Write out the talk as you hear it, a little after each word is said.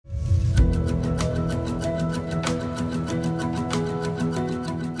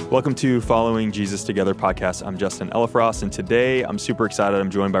Welcome to Following Jesus Together podcast. I'm Justin Elefrost, and today I'm super excited. I'm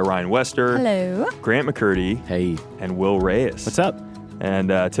joined by Ryan Wester, hello, Grant McCurdy, hey, and Will Reyes. What's up? And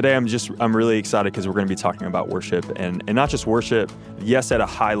today I'm really excited because we're going to be talking about worship and not just worship, yes, at a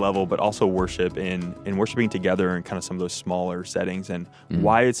high level, but also worship in worshiping together in kind of some of those smaller settings and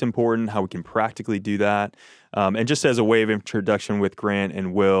why it's important, how we can practically do that. And just as a way of introduction with Grant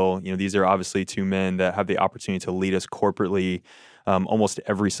and Will, these are obviously two men that have the opportunity to lead us corporately almost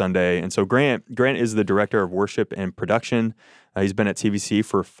every Sunday. And so Grant is the director of worship and production. He's been at TVC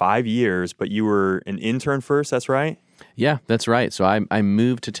for 5 years, but you were an intern first, that's right? Yeah, that's right. So I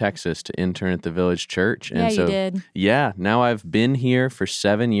moved to Texas to intern at the Village Church. And you did. Yeah, now I've been here for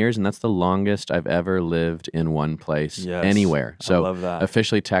 7 years, and that's the longest I've ever lived in one place anywhere. So I love that.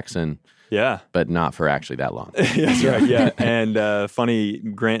 Officially Texan. Yeah. But not for actually that long. That's right, yeah. And funny,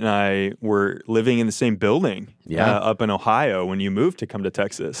 Grant and I were living in the same building up in Ohio when you moved to come to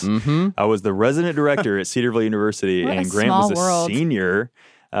Texas. Mm-hmm. I was the resident director at Cedarville University, What and a Grant small was a world. senior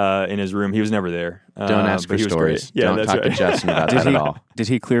in his room. He was never there. Don't ask for but he was stories. great. Yeah, Don't that's talk right. to Justin about that at all. Did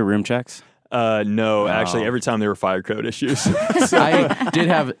he clear room checks? No, actually, every time there were fire code issues. I did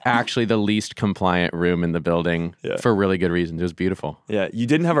have actually the least compliant room in the building for really good reasons. It was beautiful. Yeah, you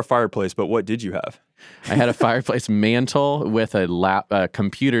didn't have a fireplace, but what did you have? I had a fireplace mantle with a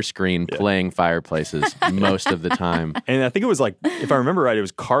computer screen playing fireplaces most of the time. And I think it was like, if I remember right, it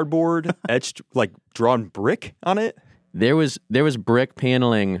was cardboard etched, like drawn brick on it. There was brick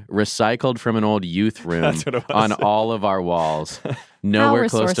paneling recycled from an old youth room That's what it was. on all of our walls. Nowhere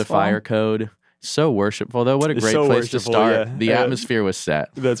close to resourceful. fire code. So worshipful, though. What a It's great so place to worshipful, start. yeah. The atmosphere was set.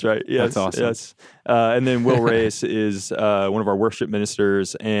 That's right. Yes, That's awesome. Yes. And then Will Reyes is one of our worship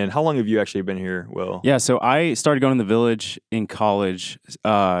ministers. And how long have you actually been here, Will? Yeah, so I started going to the Village in college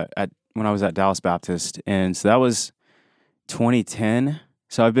when I was at Dallas Baptist, and so that was 2010.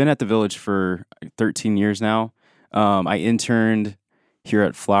 So I've been at the Village for 13 years now. I interned here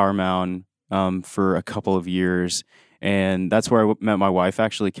at Flower Mound for a couple of years, and that's where I met my wife,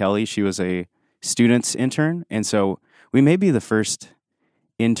 actually, Kelly. She was a student's intern, and so we may be the first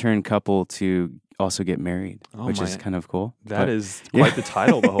intern couple to also get married, which is kind of cool. That is quite the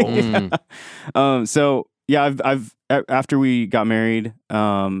title to hold. So yeah, I've after we got married,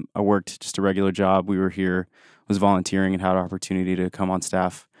 I worked just a regular job. We were here, was volunteering, and had an opportunity to come on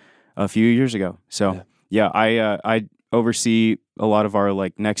staff a few years ago. So I oversee a lot of our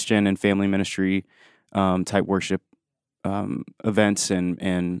like next gen and family ministry type worship events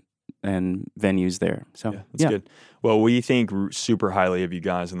and venues there. So That's good. Well, we think super highly of you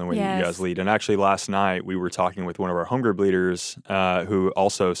guys and the way that you guys lead. And actually, last night we were talking with one of our home group leaders who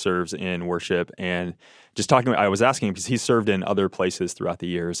also serves in worship, and just talking. I was asking him because he's served in other places throughout the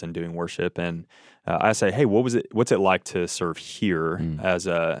years and doing worship, and I say, hey, what's it like to serve here? As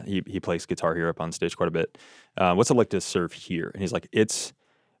he plays guitar here up on stage quite a bit. What's it like to serve here? And he's like, it's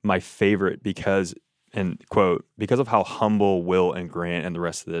my favorite because. And quote, because of how humble Will and Grant and the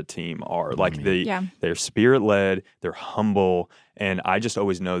rest of the team are. Like they're spirit-led, they're humble, and I just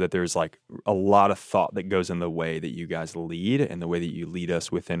always know that there's like a lot of thought that goes in the way that you guys lead and the way that you lead us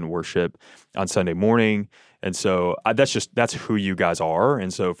within worship on Sunday morning. And so that's who you guys are.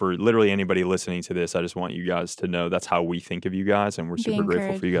 And so for literally anybody listening to this, I just want you guys to know that's how we think of you guys, and we're super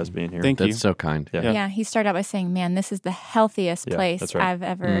grateful for you guys being here. Thank you. That's so kind. Yeah, he started out by saying, man, this is the healthiest place that's right. I've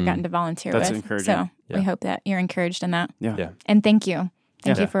ever gotten to volunteer That's with. encouraging. So we hope that you're encouraged in that. Yeah. And thank you.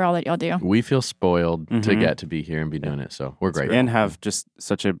 Thank you for all that y'all do. We feel spoiled to get to be here and be doing it. So we're grateful. And have just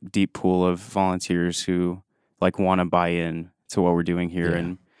such a deep pool of volunteers who like want to buy in to what we're doing here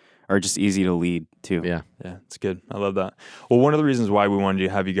and are just easy to lead too. Yeah. Yeah, it's good. I love that. Well, one of the reasons why we wanted to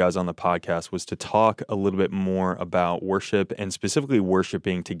have you guys on the podcast was to talk a little bit more about worship and specifically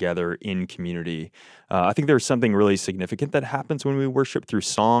worshiping together in community. I think there's something really significant that happens when we worship through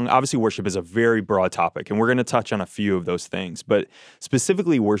song. Obviously, worship is a very broad topic, and we're going to touch on a few of those things. But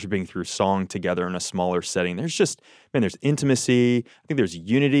specifically worshiping through song together in a smaller setting, there's intimacy. I think there's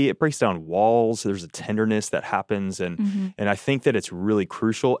unity. It breaks down walls. There's a tenderness that happens, and I think that it's really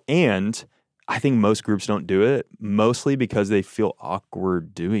crucial. And I think most groups don't do it, mostly because they feel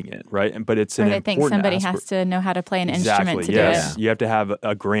awkward doing it, right? But it's an important Or they think somebody aspect. has to know how to play an instrument to do Yes. it. You have to have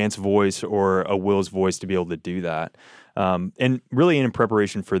a Grant's voice or a Will's voice to be able to do that. And really in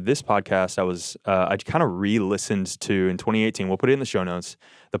preparation for this podcast, I kind of re-listened to, in 2018, we'll put it in the show notes,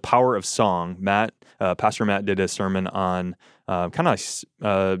 The Power of Song. Pastor Matt did a sermon on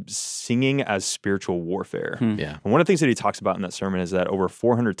singing as spiritual warfare. Yeah. And one of the things that he talks about in that sermon is that over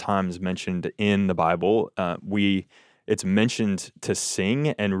 400 times mentioned in the Bible, it's mentioned to sing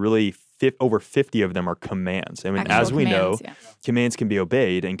and really over 50 of them are commands. I mean, Actual as we know, commands, commands can be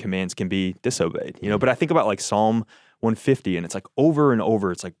obeyed and commands can be disobeyed. But I think about like Psalm 150, and it's like over and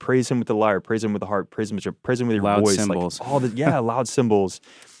over. It's like praise him with the lyre, praise him with the harp, praise him with your loud voice, cymbals. like all the loud cymbals.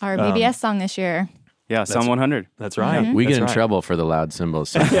 Our VBS song this year. Yeah, Psalm 100. That's right. We get in right. trouble for the loud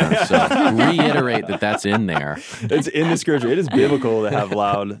cymbals sometimes, so reiterate that that's in there. It's in the scripture. It is biblical to have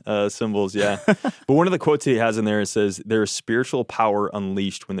loud cymbals, yeah. But one of the quotes he has in there, it says, there is spiritual power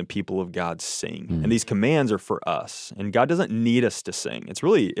unleashed when the people of God sing. And these commands are for us. And God doesn't need us to sing.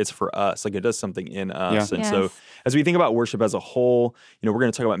 It's for us. Like it does something in us. Yeah. And so as we think about worship as a whole, we're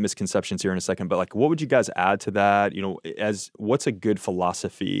going to talk about misconceptions here in a second, but like what would you guys add to that? As what's a good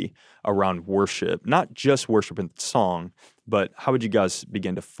philosophy around worship? Not just worship and song, but how would you guys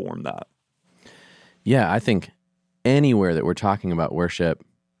begin to form that? Yeah, I think anywhere that we're talking about worship,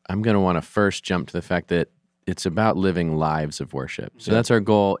 I'm going to want to first jump to the fact that it's about living lives of worship. So that's our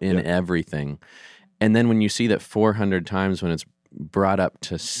goal in everything. And then when you see that 400 times when it's brought up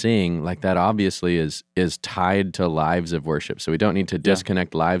to sing, like that obviously is tied to lives of worship. So we don't need to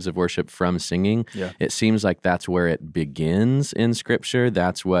disconnect lives of worship from singing. Yeah. It seems like that's where it begins in Scripture.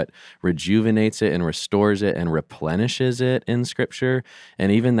 That's what rejuvenates it and restores it and replenishes it in Scripture.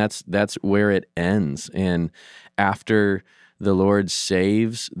 And even that's where it ends. And after the Lord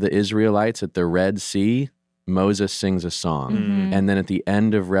saves the Israelites at the Red Sea, Moses sings a song. And then at the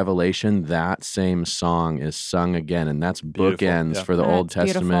end of Revelation, that same song is sung again. And that's bookends for the Old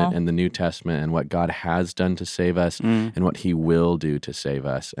Testament and the New Testament and what God has done to save us and what he will do to save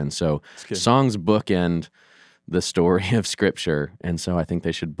us. And so songs bookend the story of Scripture. And so I think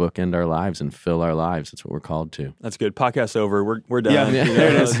they should bookend our lives and fill our lives. That's what we're called to. That's good. Podcast over. We're done. Yeah,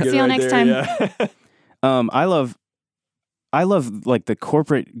 there it is. See you next time. Yeah. I love like the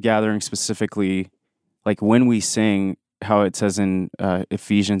corporate gathering specifically. Like when we sing, how it says in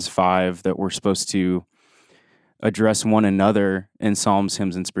Ephesians 5 that we're supposed to address one another in psalms,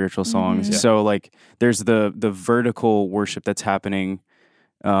 hymns, and spiritual songs. Yeah. So like there's the vertical worship that's happening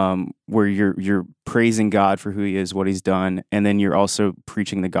where you're praising God for who he is, what he's done, and then you're also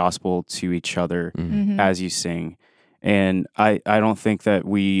preaching the gospel to each other as you sing. And I don't think that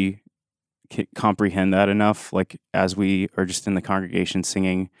we comprehend that enough, like as we are just in the congregation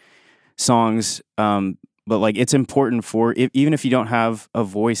singing songs, but like it's important for even if you don't have a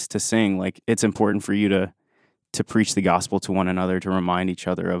voice to sing, like it's important for you to preach the gospel to one another, to remind each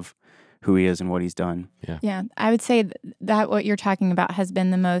other of who he is and what he's done. Yeah, I would say that what you're talking about has been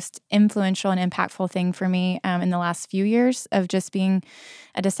the most influential and impactful thing for me in the last few years of just being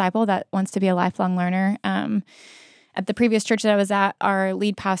a disciple that wants to be a lifelong learner. At the previous church that I was at, our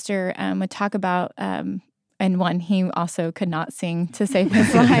lead pastor would talk about and he also could not sing to save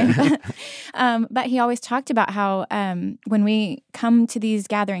his life. But he always talked about how when we come to these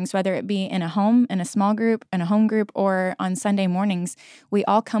gatherings, whether it be in a home, in a small group, in a home group, or on Sunday mornings, we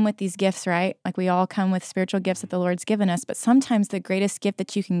all come with these gifts, right? Like we all come with spiritual gifts that the Lord's given us. But sometimes the greatest gift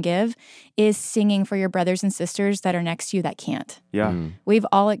that you can give is singing for your brothers and sisters that are next to you that can't. Yeah. We've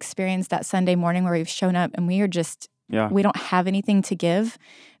all experienced that Sunday morning where we've shown up and we are just we don't have anything to give,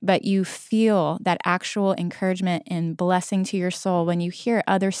 but you feel that actual encouragement and blessing to your soul when you hear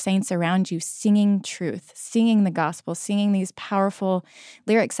other saints around you singing truth, singing the gospel, singing these powerful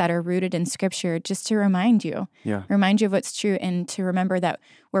lyrics that are rooted in Scripture, just to remind you of what's true and to remember that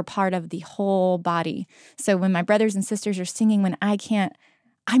we're part of the whole body. So when my brothers and sisters are singing when I can't,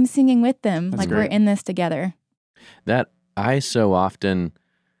 I'm singing with them. That's like great. We're in this together. That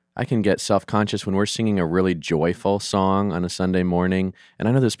I can get self-conscious when we're singing a really joyful song on a Sunday morning. And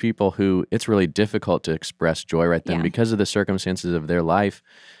I know there's people who it's really difficult to express joy right then because of the circumstances of their life.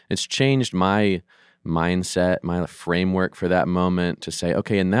 It's changed my mindset, my framework for that moment to say,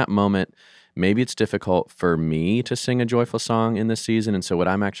 okay, in that moment, maybe it's difficult for me to sing a joyful song in this season. And so what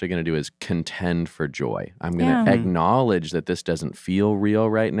I'm actually going to do is contend for joy. I'm going to acknowledge that this doesn't feel real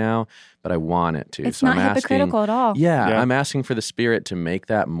right now, but I want it to. It's so not I'm hypocritical at all. Yeah, I'm asking for the Spirit to make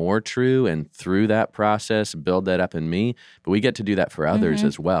that more true and through that process, build that up in me. But we get to do that for others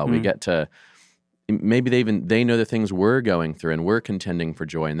as well. We get to, maybe they know the things we're going through and we're contending for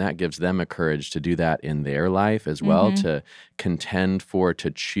joy, and that gives them a courage to do that in their life as well, to contend for,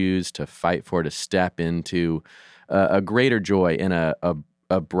 to choose, to fight for, to step into a greater joy in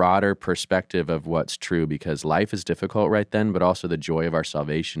a broader perspective of what's true, because life is difficult right then, but also the joy of our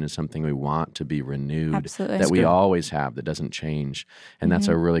salvation is something we want to be renewed. Absolutely. That we always have, that doesn't change. And that's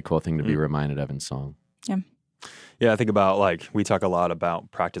a really cool thing to be reminded of in song. Yeah. Yeah, I think about, like, we talk a lot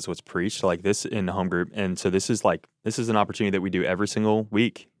about practice what's preached, like this in the home group. And so this is an opportunity that we do every single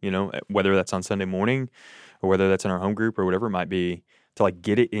week, whether that's on Sunday morning or whether that's in our home group or whatever it might be. to like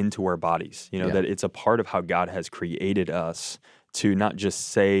get it into our bodies, that it's a part of how God has created us to not just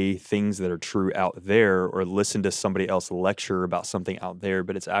say things that are true out there or listen to somebody else lecture about something out there,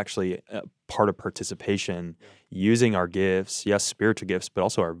 but it's actually a part of participation using our gifts, yes, spiritual gifts, but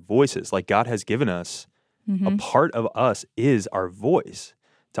also our voices. Like God has given us, a part of us is our voice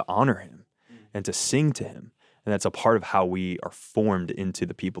to honor him and to sing to him. And that's a part of how we are formed into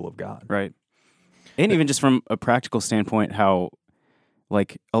the people of God. Right. And even just from a practical standpoint, how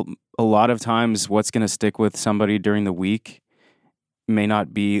like a lot of times what's going to stick with somebody during the week may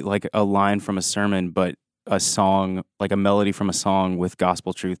not be like a line from a sermon, but a song, like a melody from a song with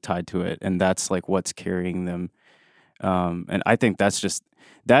gospel truth tied to it. And that's like what's carrying them. And I think that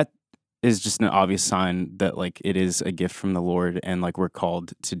is just an obvious sign that like it is a gift from the Lord, and like we're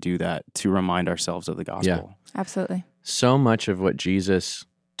called to do that, to remind ourselves of the gospel. Yeah, absolutely. So much of what Jesus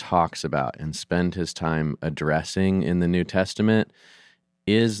talks about and spend his time addressing in the New Testament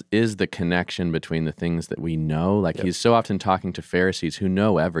is the connection between the things that we know. Like he's so often talking to Pharisees who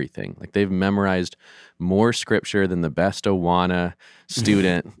know everything. Like they've memorized more scripture than the best Awana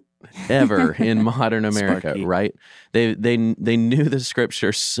student ever in modern America, Sparky. right? They knew the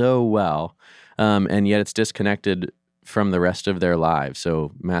scripture so well, and yet it's disconnected from the rest of their lives.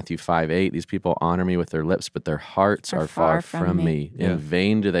 So Matthew 5:8, these people honor me with their lips, but their hearts are far from me. In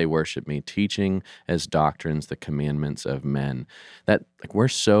vain do they worship me, teaching as doctrines the commandments of men. That like we're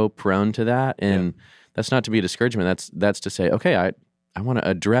so prone to that, and that's not to be a discouragement. That's to say, okay, I want to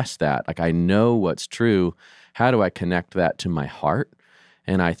address that. Like I know what's true. How do I connect that to my heart?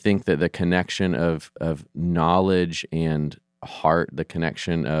 And I think that the connection of knowledge and heart, the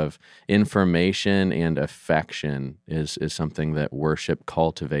connection of information and affection is something that worship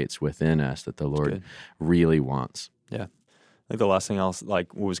cultivates within us, that the Lord really wants. Yeah. Like the last thing else,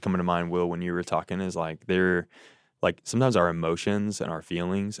 like what was coming to mind, Will, when you were talking is like sometimes our emotions and our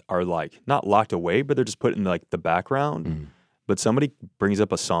feelings are like not locked away, but they're just put in like the background. But somebody brings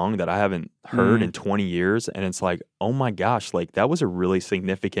up a song that I haven't heard in 20 years, and it's like, oh my gosh, like that was a really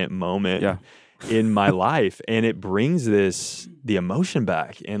significant moment in my life. And it brings the emotion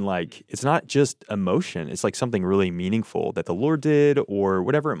back. And like, it's not just emotion. It's like something really meaningful that the Lord did or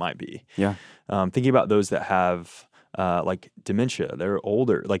whatever it might be. Yeah. Thinking about those that have like dementia, they're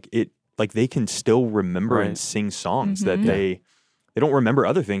older, like they can still remember and sing songs that they don't remember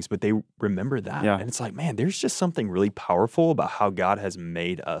other things, but they remember that. Yeah. And it's like, man, there's just something really powerful about how God has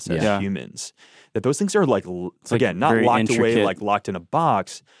made us as humans. That those things are like, again, not locked away, like locked in a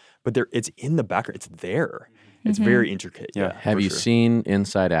box, but it's in the background. It's there. It's very intricate. Yeah. Have you seen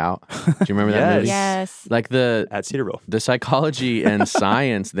Inside Out? Do you remember that movie? Yes. Like at Cedarville. The psychology and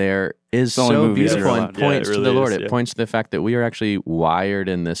science there is so beautiful and points to the Lord. It points to the fact that we are actually wired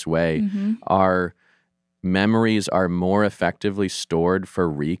in this way. Our memories are more effectively stored for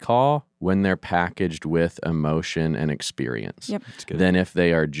recall when they're packaged with emotion and experience than if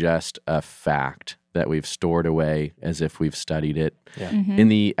they are just a fact that we've stored away as if we've studied it. In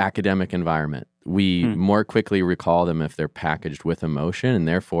the academic environment, we more quickly recall them if they're packaged with emotion, and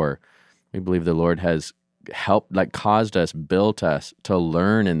therefore we believe the Lord has helped, like caused us, built us to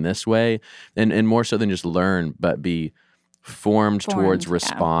learn in this way, and more so than just learn, but be formed towards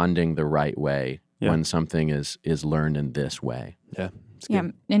responding the right way when something is learned in this way.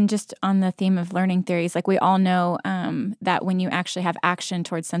 And just on the theme of learning theories, like we all know that when you actually have action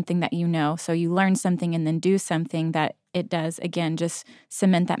towards something that you know, so you learn something and then do something, that it does, again, just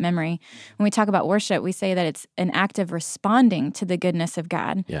cement that memory. When we talk about worship, we say that it's an act of responding to the goodness of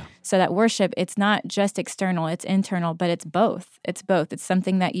God. So that worship, it's not just external, it's internal, but it's both. It's both. It's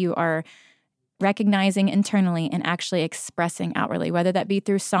something that you are recognizing internally and actually expressing outwardly, whether that be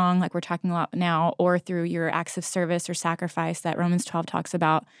through song, like we're talking about now, or through your acts of service or sacrifice that Romans 12 talks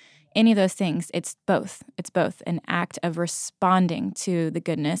about. Any of those things, it's both. It's both an act of responding to the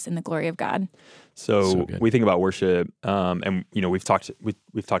goodness and the glory of God. So we think about worship, and we've talked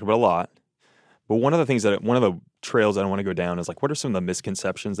about a lot. But one of the trails I don't want to go down is like, what are some of the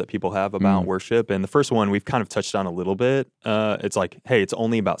misconceptions that people have about worship? And the first one we've kind of touched on a little bit. It's like, hey, it's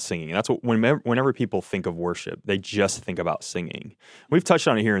only about singing. And that's what whenever people think of worship, they just think about singing. We've touched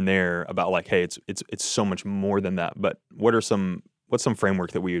on it here and there about like, hey, it's so much more than that. But what's some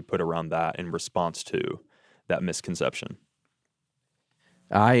framework that we would put around that in response to that misconception?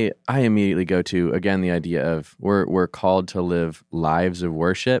 I immediately go to, again, the idea of we're called to live lives of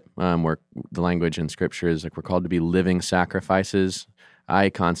worship. Where the language in Scripture is like we're called to be living sacrifices. I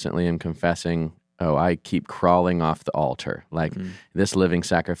constantly am confessing, I keep crawling off the altar. Like this living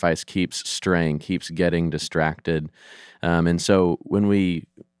sacrifice keeps straying, keeps getting distracted. And so when we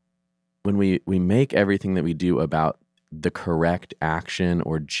make everything that we do about the correct action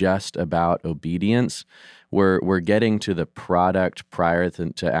or just about obedience. We're getting to the product prior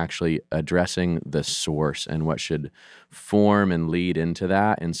to actually addressing the source and what should form and lead into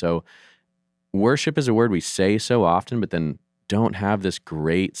that. And so worship is a word we say so often, but then don't have this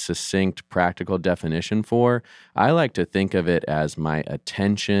great, succinct, practical definition for. I like to think of it as my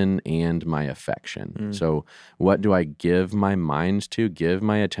attention and my affection. So what do I give my mind to, give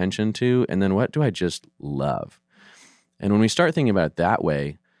my attention to, and then what do I just love? And when we start thinking about it that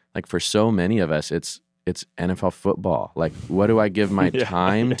way, like for so many of us, it's NFL football. Like, what do I give my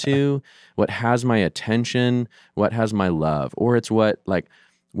time to? What has my attention? What has my love? Or it's what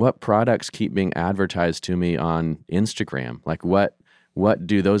products keep being advertised to me on Instagram? Like, what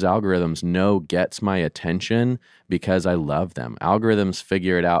do those algorithms know gets my attention because I love them? Algorithms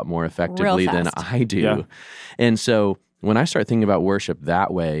figure it out more effectively than I do. Yeah. And so when I start thinking about worship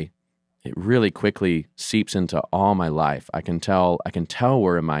that way, it really quickly seeps into all my life. I can tell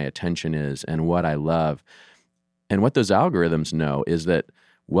where my attention is and what I love. And what those algorithms know is that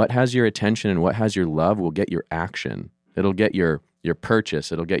what has your attention and what has your love will get your action. It'll get your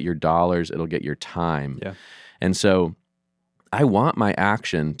purchase. It'll get your dollars. It'll get your time. Yeah. And so I want my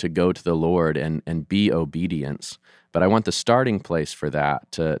action to go to the Lord and be obedience, but I want the starting place for that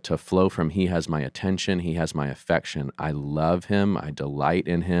to flow from He has my attention, He has my affection. I love Him. I delight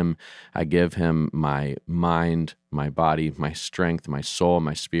in Him. I give Him my mind, my body, my strength, my soul,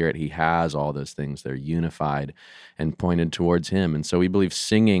 my spirit. He has all those things. They're unified and pointed towards Him. And so we believe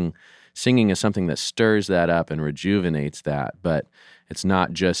singing is something that stirs that up and rejuvenates that, but it's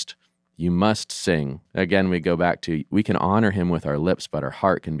not just you must sing. Again, we go back to, we can honor Him with our lips, but our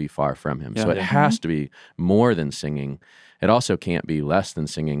heart can be far from Him. Yeah. So it has to be more than singing. It also can't be less than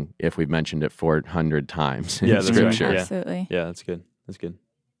singing if we've mentioned it 400 times in Scripture. Right. Absolutely. Yeah, that's good. That's good.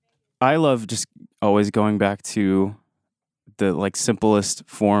 I love just always going back to the simplest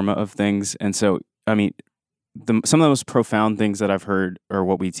form of things. And so, I mean, some of the most profound things that I've heard are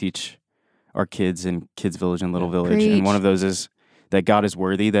what we teach our kids in Kids Village and Little Village. Preach. And one of those is that God is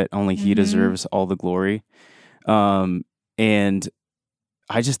worthy, that only He deserves all the glory. And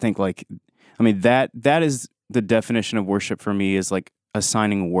I just think that is the definition of worship for me, is like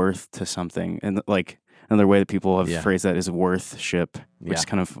assigning worth to something. And like another way that people have phrased that is worthship, which is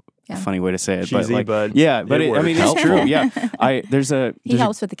kind of a funny way to say it. Cheesy, but it's true. Yeah. He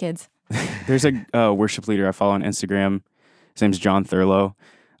helps with the kids. There's a worship leader I follow on Instagram. His name's John Thurlow.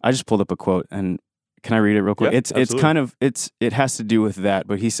 I just pulled up a quote, and can I read it real quick? Yeah, it has to do with that,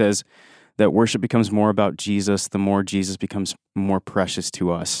 but he says that worship becomes more about Jesus the more Jesus becomes more precious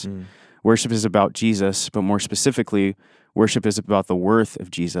to us. Worship is about Jesus, but more specifically, worship is about the worth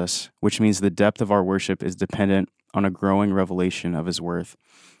of Jesus, which means the depth of our worship is dependent on a growing revelation of His worth.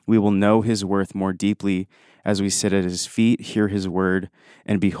 We will know His worth more deeply as we sit at His feet, hear His word,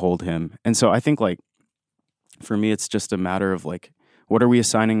 and behold Him. And so I think for me, it's just a matter of what are we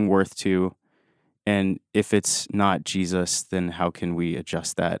assigning worth to? And if it's not Jesus, then how can we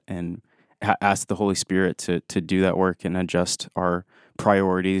adjust that and ask the Holy Spirit to do that work and adjust our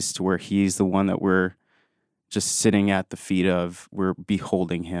priorities to where He's the one that we're just sitting at the feet of. We're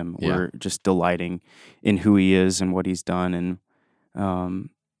beholding Him. Yeah. We're just delighting in who He is and what He's done. And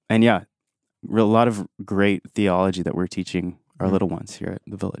a lot of great theology that we're teaching our little ones here at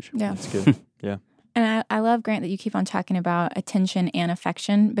the Village. Yeah. That's good. Yeah. And I love, Grant, that you keep on talking about attention and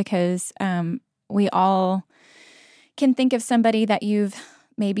affection, because we all can think of somebody that you've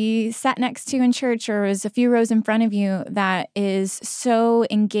maybe sat next to in church or is a few rows in front of you that is so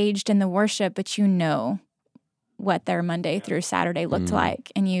engaged in the worship, but you know what their Monday through Saturday looked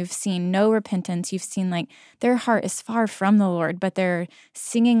like. And you've seen no repentance. You've seen their heart is far from the Lord, but they're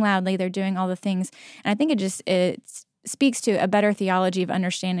singing loudly. They're doing all the things. And I think it speaks to a better theology of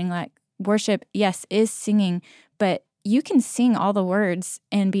understanding worship, yes, is singing, but you can sing all the words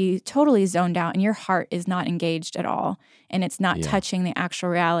and be totally zoned out and your heart is not engaged at all. And it's not touching the actual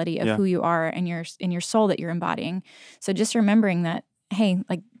reality of who you are and your soul that you're embodying. So just remembering that, hey,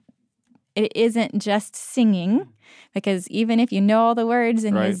 it isn't just singing, because even if you know all the words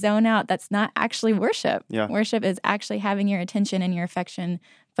and you zone out, that's not actually worship. Yeah. Worship is actually having your attention and your affection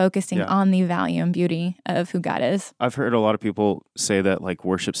focusing on the value and beauty of who God is. I've heard a lot of people say that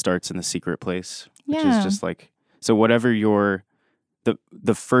worship starts in the secret place, which is just so whatever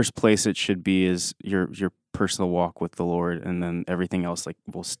the first place it should be is your personal walk with the Lord, and then everything else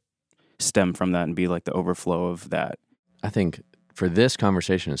will stem from that and be the overflow of that. I think for this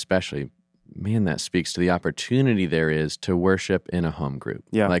conversation especially, man, that speaks to the opportunity there is to worship in a home group.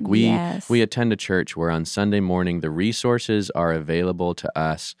 Yeah. We attend a church where on Sunday morning the resources are available to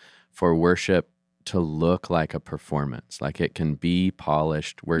us for worship to look like a performance. Like it can be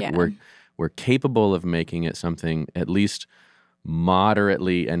polished. Yeah. We're capable of making it something at least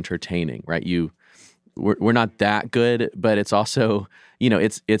moderately entertaining, right? We're not that good, but it's also,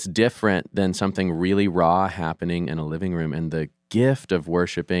 it's different than something really raw happening in a living room. And the gift of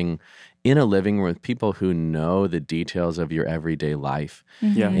worshiping in a living room with people who know the details of your everyday life,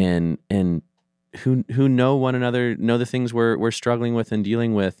 Yeah. and who know one another, know the things we're struggling with and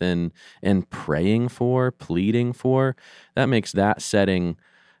dealing with, and praying for, pleading for, that makes that setting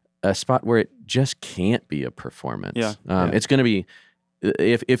a spot where it just can't be a performance. Yeah. It's going to be,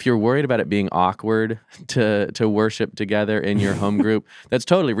 if you're worried about it being awkward to worship together in your home group, that's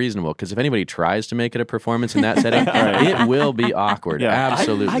totally reasonable. Because if anybody tries to make it a performance in that setting, it will be awkward. Yeah.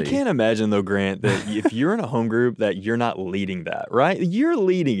 Absolutely. I can't imagine though, Grant, that if you're in a home group that you're not leading that, right? You're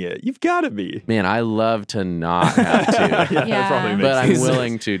leading it. You've got to be. Man, I love to not have to, That Yeah. probably makes but I'm sense.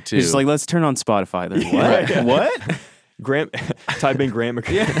 willing to too. He's just like, let's turn on Spotify. They're like, what? What? Grant, type in Grant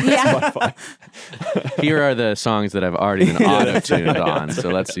McCrae. Yeah. Spotify. Here are the songs that I've already been auto-tuned on. That's So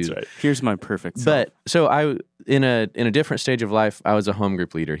right, let's that's see. right. Here's my perfect song. But so I in a different stage of life, I was a home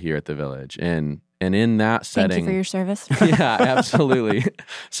group leader here at the Village, and in that Thank setting, you for your service. yeah, absolutely.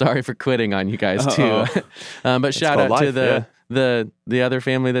 Sorry for quitting on you guys too. But shout out called to life, the other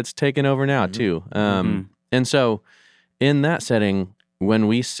family that's taken over now too. And so in that setting, when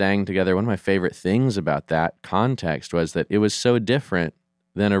we sang together, one of my favorite things about that context was that it was so different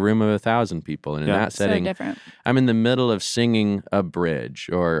than a room of 1,000 people. And in that setting, So different. I'm in the middle of singing a bridge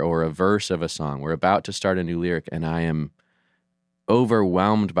or a verse of a song. We're about to start a new lyric, and I am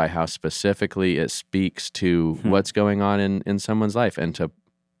overwhelmed by how specifically it speaks to what's going on in someone's life. And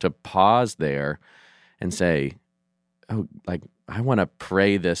to pause there and say, oh, like, I want to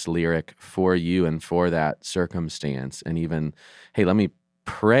pray this lyric for you and for that circumstance. And even, hey, let me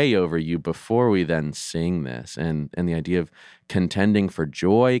pray over you before we then sing this. And the idea of contending for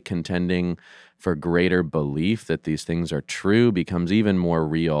joy, contending for greater belief that these things are true becomes even more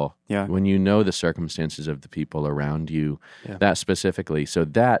real when you know the circumstances of the people around you, that specifically. So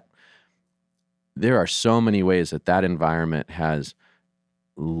that there are so many ways that environment has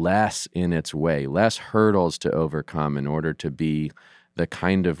less in its way, less hurdles to overcome in order to be the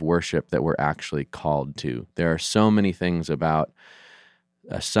kind of worship that we're actually called to. There are so many things about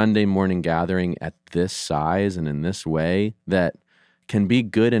a Sunday morning gathering at this size and in this way that can be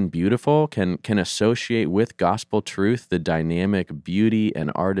good and beautiful, can associate with gospel truth the dynamic beauty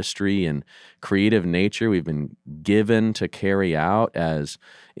and artistry and creative nature we've been given to carry out as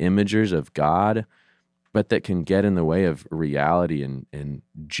imagers of God, but that can get in the way of reality and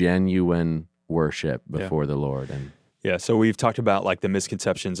genuine worship before the Lord. And so we've talked about like the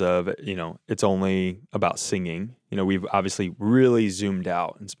misconceptions of, it's only about singing. We've obviously really zoomed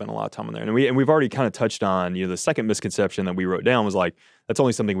out and spent a lot of time on there. And we've already kind of touched on, the second misconception that we wrote down was like, that's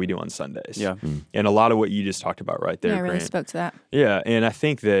only something we do on Sundays. Yeah. And a lot of what you just talked about right there, Yeah, I really Grant. spoke to that. Yeah, and I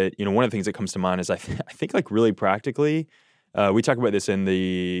think that, one of the things that comes to mind is I think like really practically, we talk about this in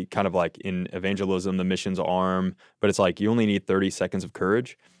the kind of like in evangelism, the missions arm, but it's like you only need 30 seconds of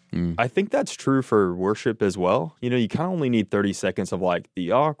courage. I think that's true for worship as well. You kind of only need 30 seconds of like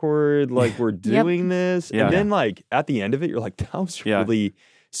the awkward, like we're doing this. Yeah. And then like at the end of it, you're like, that was really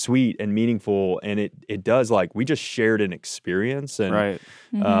sweet and meaningful. And it does like, we just shared an experience and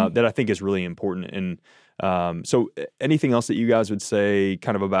that I think is really important. And so anything else that you guys would say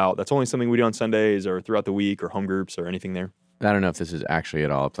kind of about that's only something we do on Sundays or throughout the week or home groups or anything there? I don't know if this is actually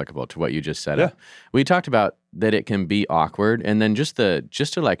at all applicable to what you just said. We talked about that it can be awkward, and then just to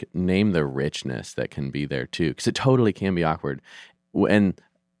like name the richness that can be there too, because it totally can be awkward. And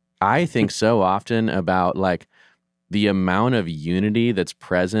I think so often about like the amount of unity that's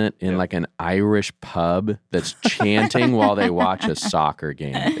present in like an Irish pub that's chanting while they watch a soccer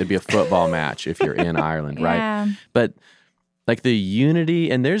game. It'd be a football match if you're in Ireland, right? But like the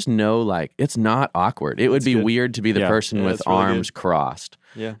unity, and there's no like, it's not awkward. It would be weird to be the person with really arms crossed.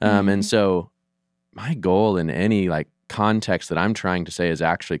 Yeah. And so my goal in any like context that I'm trying to say is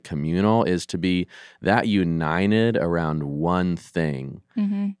actually communal is to be that united around one thing,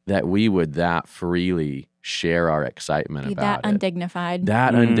 that we would that freely share our excitement Be about that undignified.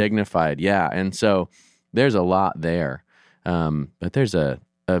 That undignified, yeah. And so there's a lot there. But there's a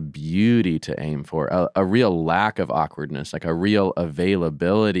beauty to aim for, a real lack of awkwardness, like a real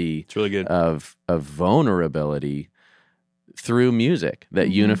availability It's really good. of vulnerability through music that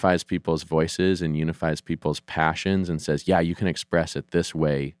unifies people's voices and unifies people's passions and says, yeah, you can express it this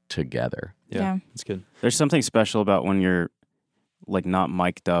way together. Yeah, it's good. There's something special about when you're like not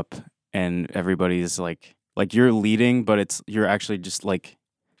mic'd up and everybody's like you're leading, but you're actually just like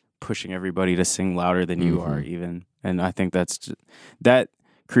pushing everybody to sing louder than you are even. And I think that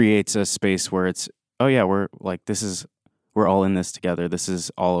creates a space where it's, oh yeah, we're all in this together. This is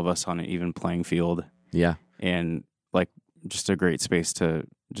all of us on an even playing field. Yeah. And like just a great space to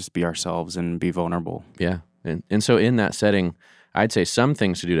just be ourselves and be vulnerable. Yeah. And so in that setting, I'd say some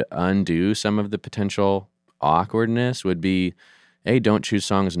things to do to undo some of the potential awkwardness would be, hey, don't choose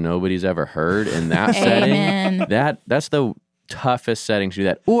songs nobody's ever heard in that setting. That's the toughest setting to do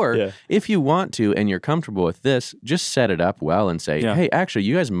that. Or if you want to and you're comfortable with this, just set it up well and say, hey, actually,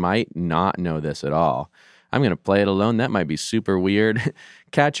 you guys might not know this at all. I'm going to play it alone. That might be super weird.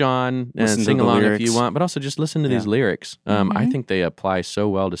 Catch on and sing along if you want, but also just listen to these lyrics. I think they apply so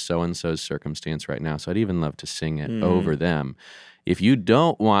well to so-and-so's circumstance right now, so I'd even love to sing it over them. If you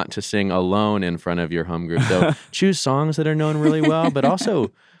don't want to sing alone in front of your home group, though, choose songs that are known really well, but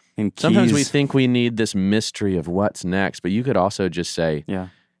also sometimes we think we need this mystery of what's next, but you could also just say,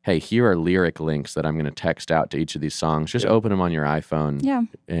 hey, here are lyric links that I'm going to text out to each of these songs. Just open them on your iPhone,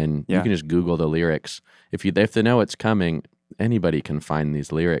 and you can just Google the lyrics. If they know it's coming, anybody can find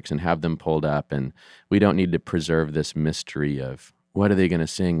these lyrics and have them pulled up, and we don't need to preserve this mystery of what are they going to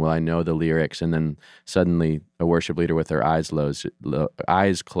sing? Well, I know the lyrics, and then suddenly a worship leader with their eyes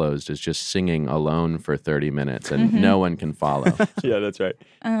closed is just singing alone for 30 minutes, and no one can follow. Yeah, that's right.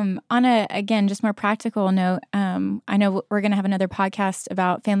 On a, again, just more practical note, I know we're going to have another podcast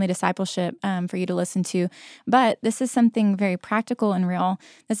about family discipleship for you to listen to, but this is something very practical and real.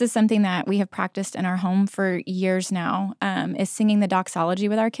 This is something that we have practiced in our home for years now, is singing the doxology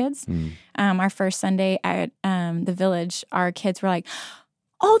with our kids. Our first Sunday at the Village, our kids were like,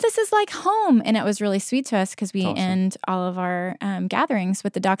 oh, this is like home. And it was really sweet to us because we end all of our gatherings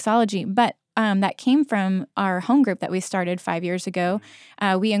with the doxology. But that came from our home group that we started 5 years ago.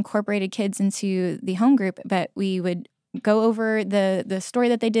 We incorporated kids into the home group, but we would go over the story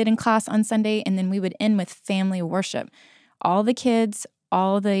that they did in class on Sunday, and then we would end with family worship. All the kids,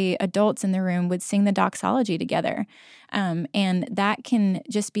 all the adults in the room would sing the doxology together. And that can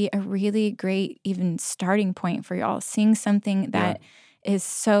just be a really great even starting point for y'all. Sing something that is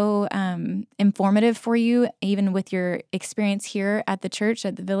so informative for you, even with your experience here at the church,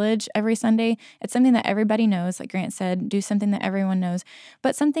 at the Village every Sunday. It's something that everybody knows, like Grant said, do something that everyone knows.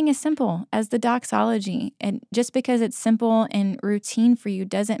 But something as simple as the doxology, and just because it's simple and routine for you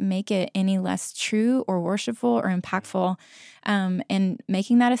doesn't make it any less true or worshipful or impactful. And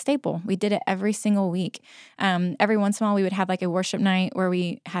making that a staple. We did it every single week. Every once in a while, we would have like a worship night where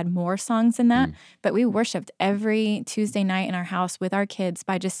we had more songs than that, but we worshiped every Tuesday night in our house with our kids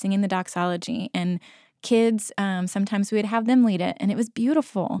by just singing the doxology. And kids, sometimes we would have them lead it, and it was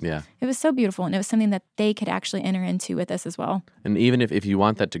beautiful. Yeah. It was so beautiful, and it was something that they could actually enter into with us as well. And even if you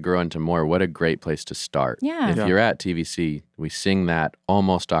want that to grow into more, what a great place to start. Yeah. If you're at TVC, we sing that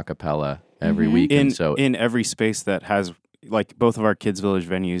almost a cappella every week. In every space that has, like both of our Kids Village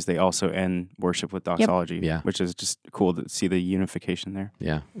venues, they also end worship with doxology, which is just cool to see the unification there.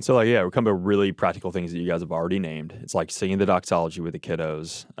 Yeah. So we're coming to really practical things that you guys have already named. It's like singing the doxology with the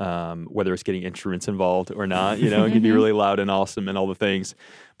kiddos, whether it's getting instruments involved or not, it can be really loud and awesome and all the things.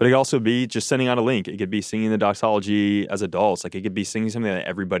 But it could also be just sending out a link. It could be singing the doxology as adults. Like it could be singing something that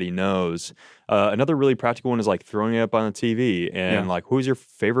everybody knows. Another really practical one is like throwing it up on the TV and like, who's your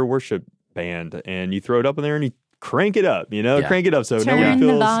favorite worship band? And you throw it up in there and you crank it up, crank it up so Turn nobody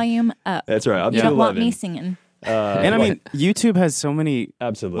feels... the volume up. That's right. You don't want me singing. And I mean, YouTube has so many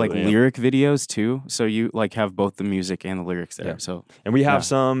absolutely lyric videos too. So you have both the music and the lyrics there. Yeah. So and we have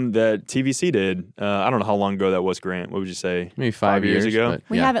some that TVC did. I don't know how long ago that was, Grant. What would you say? Maybe 5 years ago.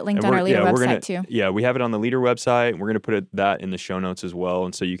 We have it linked on our Leader website too. Yeah, we have it on the Leader website. We're going to put that in the show notes as well,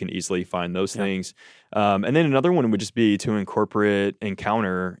 and so you can easily find those things. And then another one would just be to incorporate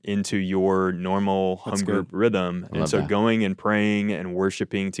Encounter into your normal home group rhythm. And so going and praying and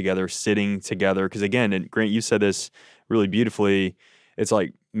worshiping together, sitting together. Because again, and Grant, you said this really beautifully. It's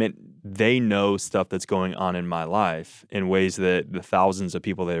like, man, they know stuff that's going on in my life in ways that the thousands of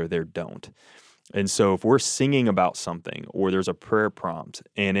people that are there don't. And so if we're singing about something or there's a prayer prompt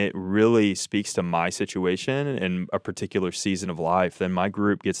and it really speaks to my situation and a particular season of life, then my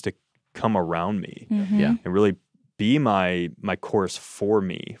group gets to come around me and really be my course for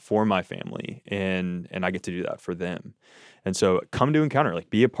me, for my family, and I get to do that for them. And so come to Encounter, like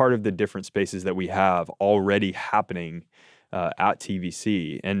be a part of the different spaces that we have already happening at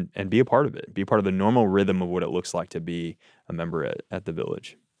TVC and be a part of it. Be a part of the normal rhythm of what it looks like to be a member at the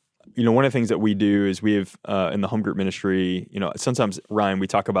Village. one of the things that we do is we have in the home group ministry, sometimes, Ryan, we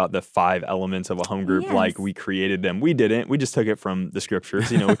talk about the 5 elements of a home group, Yes. like we created them. We didn't. We just took it from the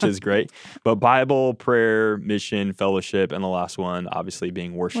scriptures, which is great. But Bible, prayer, mission, fellowship, and the last one, obviously,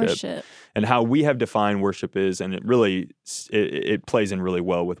 being worship. And how we have defined worship is, and it really, it plays in really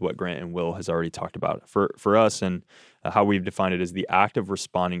well with what Grant and Will has already talked about. For us, and how we've defined it is the act of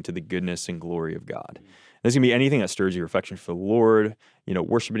responding to the goodness and glory of God. This can be anything that stirs your affection for the Lord,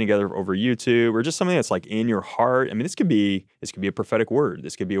 worshiping together over YouTube, or just something that's like in your heart. I mean, this could be a prophetic word.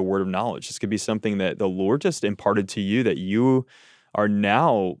 This could be a word of knowledge. This could be something that the Lord just imparted to you that you are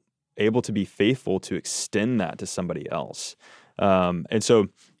now able to be faithful to extend that to somebody else. And so,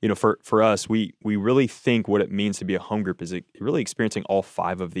 for us, we really think what it means to be a home group is really experiencing all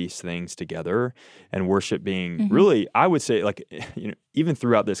 5 of these things together, and worship being really, I would say, like, even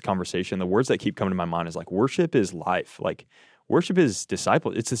throughout this conversation, the words that keep coming to my mind is like, worship is life. Like, worship is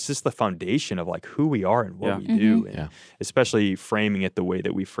disciple. It's just the foundation of like who we are and what we do, and especially framing it the way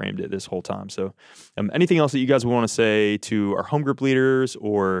that we framed it this whole time. So, anything else that you guys want to say to our home group leaders,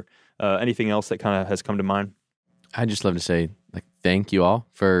 or anything else that kind of has come to mind? I'd just love to say, thank you all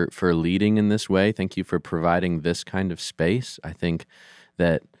for leading in this way. Thank you for providing this kind of space. I think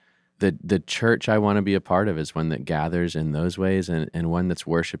that the church I want to be a part of is one that gathers in those ways, and one that's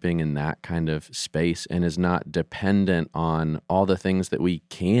worshiping in that kind of space and is not dependent on all the things that we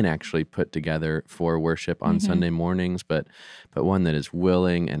can actually put together for worship on Sunday mornings, but one that is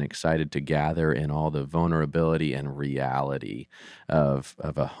willing and excited to gather in all the vulnerability and reality of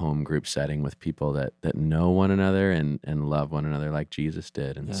a home group setting with people that know one another and love one another like Jesus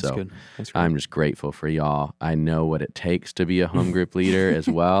did. And That's so good. That's I'm just grateful for y'all. I know what it takes to be a home group leader as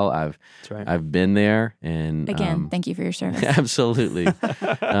well. I've been there, and again, thank you for your service. Absolutely.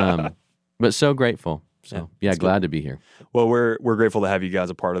 But so grateful. So glad to be here. Well, we're grateful to have you guys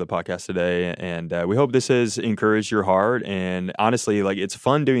a part of the podcast today, and we hope this has encouraged your heart. And honestly, it's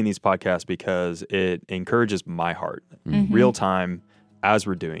fun doing these podcasts because it encourages my heart, real time, as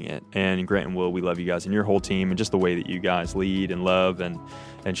we're doing it. And Grant and Will, we love you guys and your whole team, and just the way that you guys lead and love and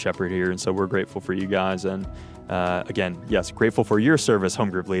shepherd here. And so we're grateful for you guys. And again, yes, grateful for your service, home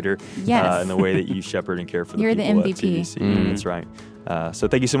group leader, and the way that you shepherd and care for the You're people the MVP. at CVC. That's right. So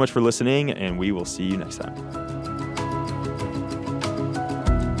thank you so much for listening, and we will see you next time.